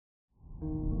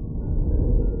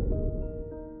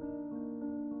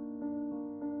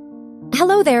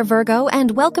Hello there, Virgo, and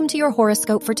welcome to your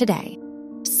horoscope for today,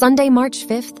 Sunday, March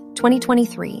 5th,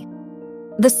 2023.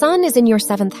 The sun is in your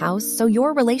 7th house, so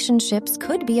your relationships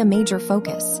could be a major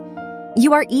focus.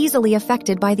 You are easily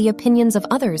affected by the opinions of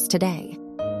others today.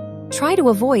 Try to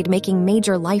avoid making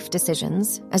major life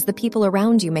decisions, as the people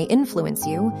around you may influence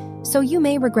you, so you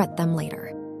may regret them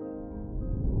later.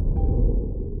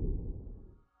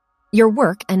 Your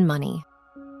work and money.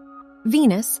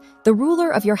 Venus, the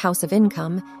ruler of your house of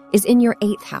income, is in your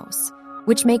 8th house,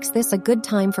 which makes this a good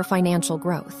time for financial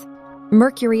growth.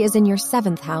 Mercury is in your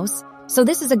 7th house, so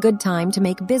this is a good time to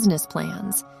make business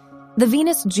plans. The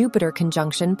Venus-Jupiter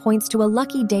conjunction points to a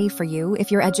lucky day for you if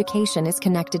your education is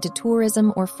connected to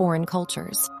tourism or foreign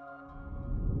cultures.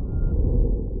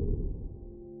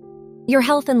 Your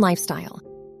health and lifestyle.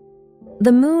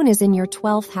 The moon is in your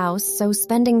 12th house, so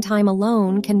spending time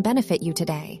alone can benefit you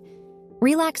today.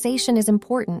 Relaxation is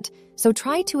important, so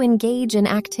try to engage in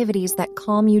activities that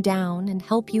calm you down and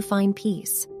help you find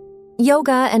peace.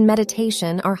 Yoga and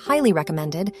meditation are highly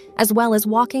recommended, as well as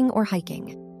walking or hiking.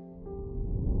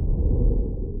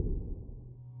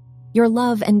 Your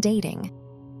love and dating.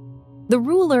 The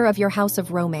ruler of your house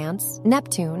of romance,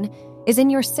 Neptune, is in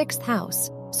your 6th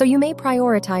house, so you may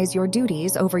prioritize your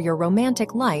duties over your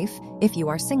romantic life if you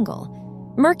are single.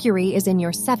 Mercury is in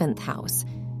your 7th house,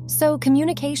 so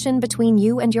communication between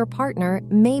you and your partner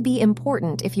may be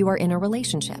important if you are in a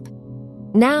relationship.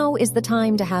 Now is the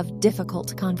time to have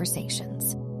difficult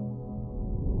conversations.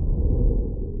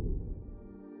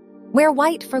 Wear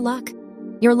white for luck.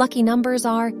 Your lucky numbers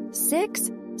are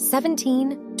 6,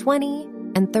 17, 20,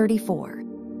 and 34.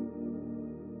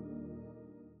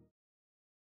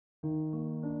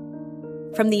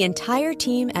 From the entire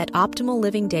team at Optimal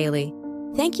Living Daily,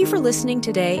 thank you for listening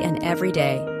today and every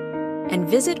day. And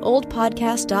visit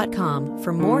oldpodcast.com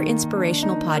for more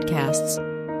inspirational podcasts.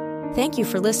 Thank you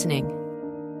for listening.